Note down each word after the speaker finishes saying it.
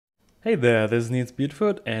Hey there, this is Niels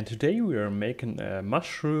Beardfoot, and today we are making a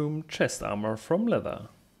mushroom chest armor from leather.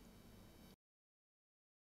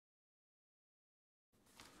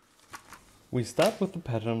 We start with the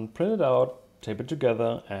pattern, print it out, tape it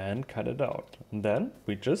together and cut it out. And then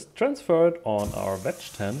we just transfer it on our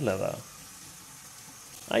wedge tanned leather.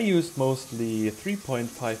 I used mostly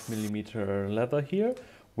 3.5mm leather here,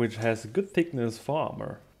 which has a good thickness for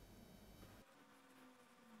armor.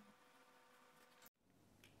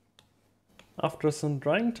 After some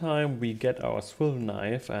drying time, we get our swivel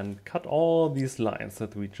knife and cut all these lines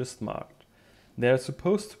that we just marked. They're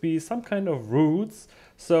supposed to be some kind of roots,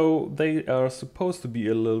 so they are supposed to be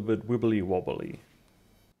a little bit wibbly wobbly.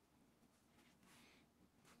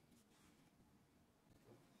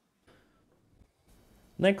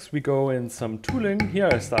 Next we go in some tooling. Here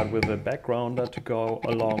I start with a backgrounder to go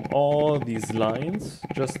along all these lines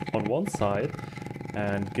just on one side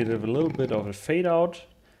and get a little bit of a fade out,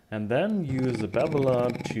 and then use a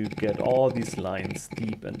beveler to get all these lines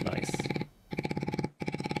deep and nice.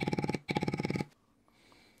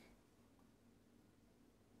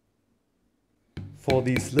 For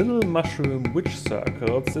these little mushroom witch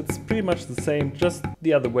circles, it's pretty much the same, just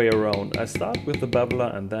the other way around. I start with the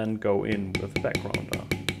beveler and then go in with the backgrounder.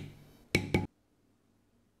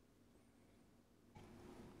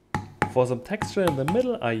 For some texture in the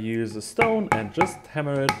middle, I use a stone and just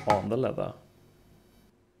hammer it on the leather.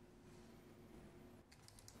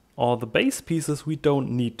 All the base pieces we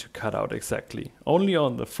don't need to cut out exactly. Only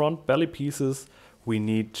on the front belly pieces we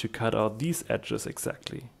need to cut out these edges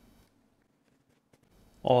exactly.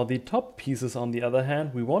 All the top pieces on the other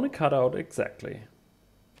hand we want to cut out exactly.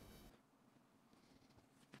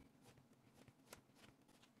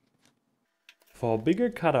 For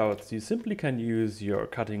bigger cutouts you simply can use your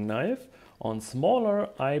cutting knife. On smaller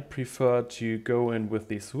I prefer to go in with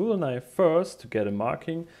the swivel knife first to get a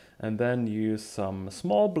marking and then use some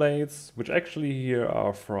small blades, which actually here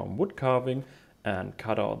are from wood carving, and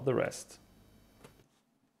cut out the rest.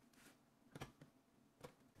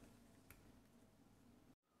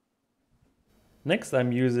 Next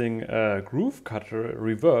I'm using a groove cutter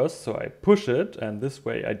reverse, so I push it and this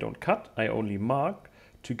way I don't cut, I only mark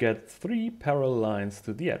to get 3 parallel lines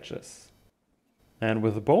to the edges. And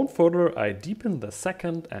with the bone folder I deepen the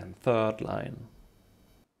second and third line.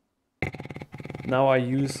 Now I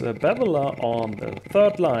use a beveler on the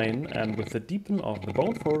third line, and with the deepen of the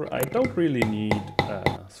bone folder I don't really need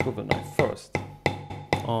a swivel knife first.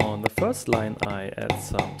 On the first line I add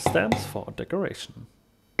some stamps for decoration.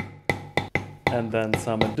 And then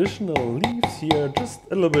some additional leaves here, just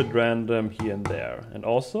a little bit random here and there. And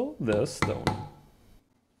also the stone.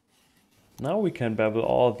 Now we can bevel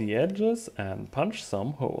all the edges and punch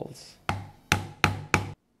some holes.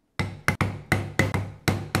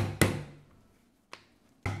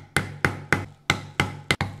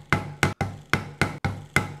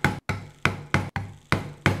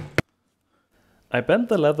 I bent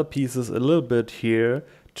the leather pieces a little bit here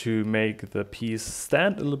to make the piece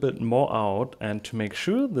stand a little bit more out, and to make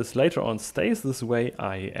sure this later on stays this way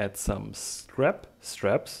I add some scrap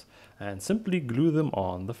straps and simply glue them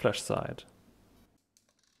on the flesh side.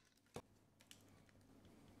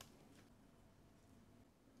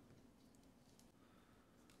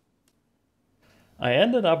 I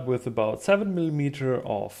ended up with about 7mm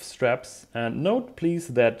of straps, and note please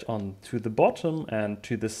that on to the bottom and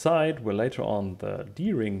to the side where later on the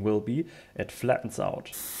D-ring will be, it flattens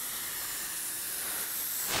out.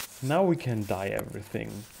 Now we can dye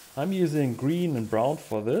everything. I'm using green and brown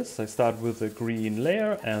for this. I start with a green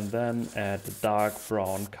layer and then add a dark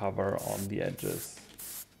brown cover on the edges.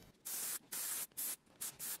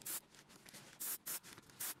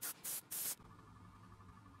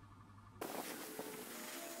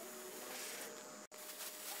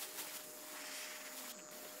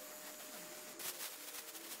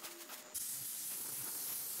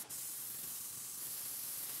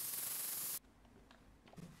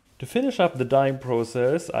 To finish up the dyeing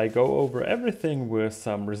process, I go over everything with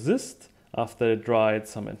some resist. After it dried,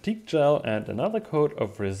 some antique gel and another coat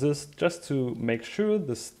of resist, just to make sure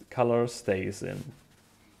this color stays in.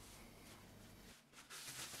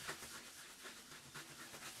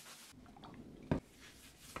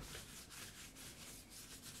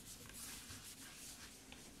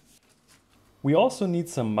 We also need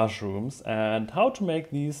some mushrooms, and how to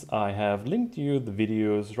make these I have linked you the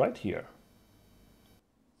videos right here.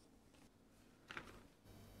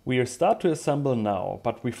 We start to assemble now,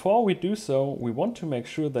 but before we do so, we want to make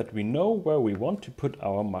sure that we know where we want to put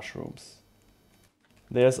our mushrooms.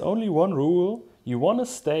 There's only one rule: you want to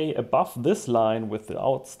stay above this line with the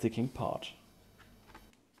out sticking part.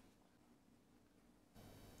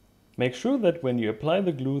 Make sure that when you apply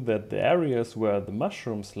the glue that the areas where the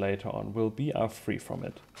mushrooms later on will be are free from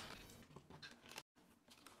it.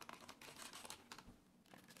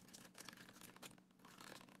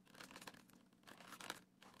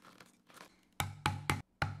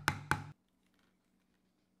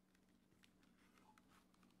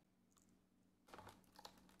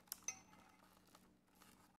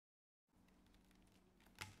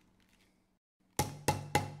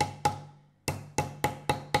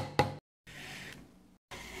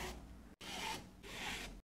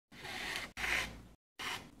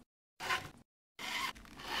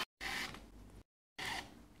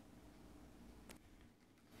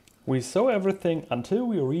 We sew everything until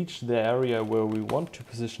we reach the area where we want to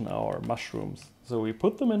position our mushrooms. So we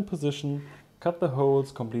put them in position, cut the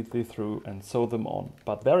holes completely through and sew them on.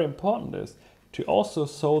 But very important is to also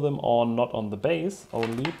sew them on not on the base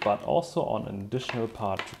only, but also on an additional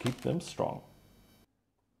part to keep them strong.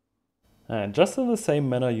 And just in the same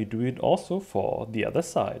manner you do it also for the other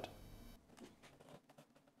side.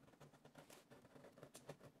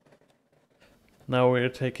 Now we're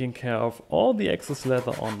taking care of all the excess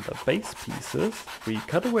leather on the base pieces. We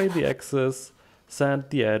cut away the excess, sand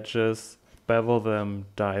the edges, bevel them,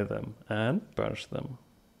 dye them and burnish them.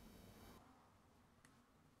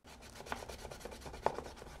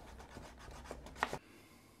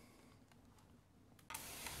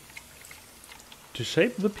 To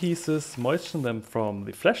shape the pieces, moisten them from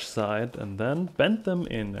the flesh side and then bend them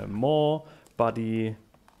in a more body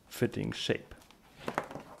fitting shape.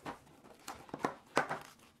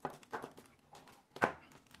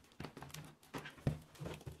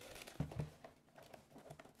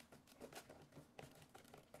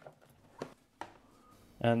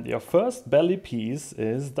 And your first belly piece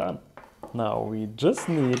is done. Now we just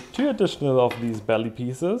need 2 additional of these belly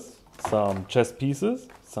pieces, some chest pieces,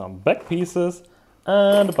 some back pieces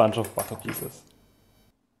and a bunch of buckle pieces.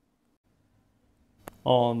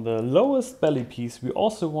 On the lowest belly piece we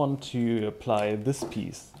also want to apply this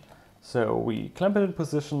piece. So we clamp it in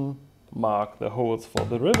position, mark the holes for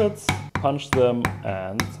the rivets, punch them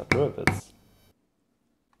and set the rivets.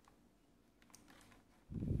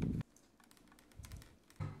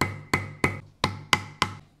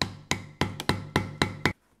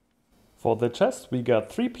 For the chest we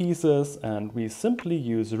got 3 pieces and we simply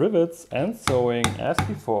use rivets and sewing as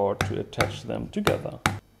before to attach them together.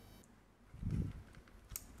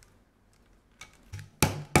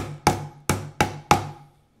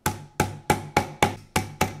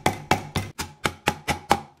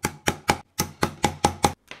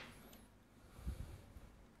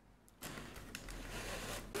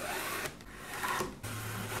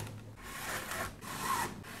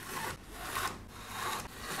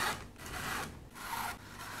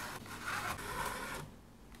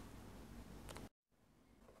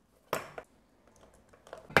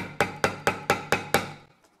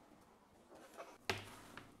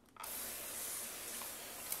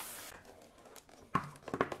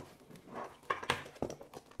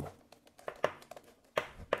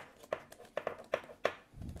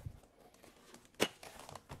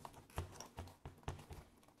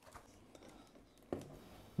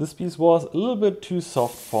 This piece was a little bit too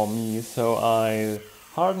soft for me, so I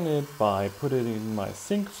hardened it by putting it in my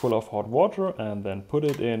sink full of hot water and then put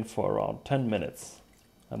it in for around 10 minutes.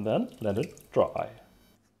 And then let it dry.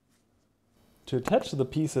 To attach the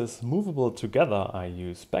pieces movable together, I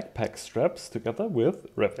use backpack straps together with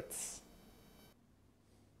rivets.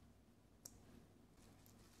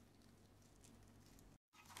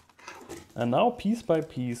 And now piece by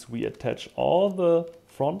piece we attach all the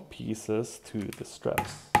front pieces to the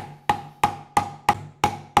straps.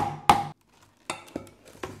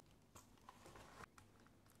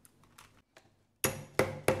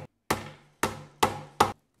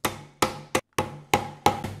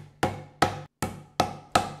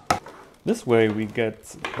 This way we get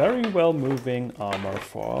very well moving armor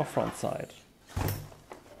for our front side.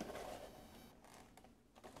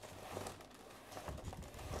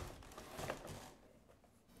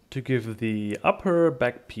 To give the upper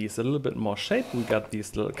back piece a little bit more shape, we got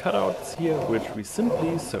these little cutouts here, which we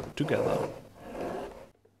simply sew together.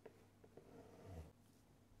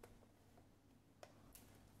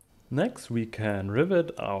 Next we can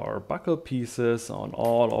rivet our buckle pieces on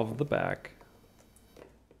all of the back.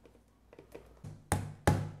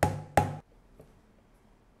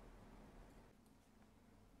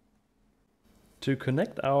 To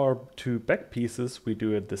connect our 2 back pieces, we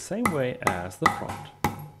do it the same way as the front.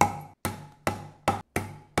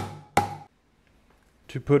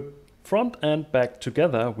 To put front and back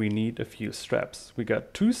together, we need a few straps. We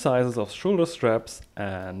got 2 sizes of shoulder straps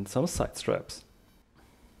and some side straps.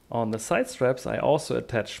 On the side straps I also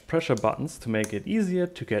attached pressure buttons to make it easier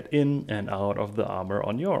to get in and out of the armor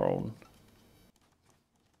on your own.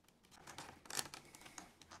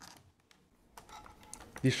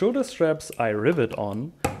 The shoulder straps I rivet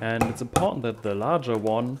on, and it's important that the larger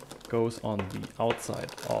one goes on the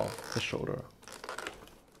outside of the shoulder.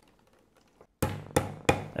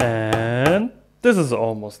 And this is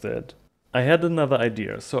almost it. I had another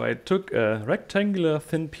idea, so I took a rectangular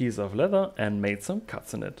thin piece of leather and made some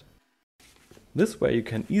cuts in it. This way you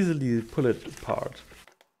can easily pull it apart.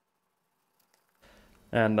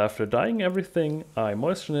 And after dyeing everything, I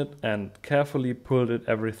moistened it and carefully pulled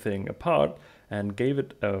everything apart and gave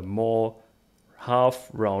it a more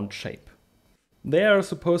half-round shape. There are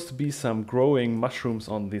supposed to be some growing mushrooms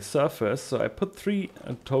on the surface, so I put 3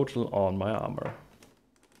 in total on my armor.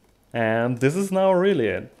 And this is now really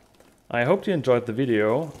it. I hope you enjoyed the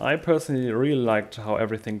video. I personally really liked how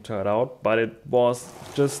everything turned out, but it was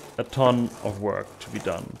just a ton of work to be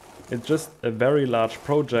done. It's just a very large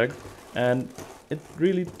project and it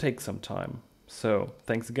really takes some time. So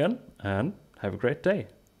thanks again and have a great day.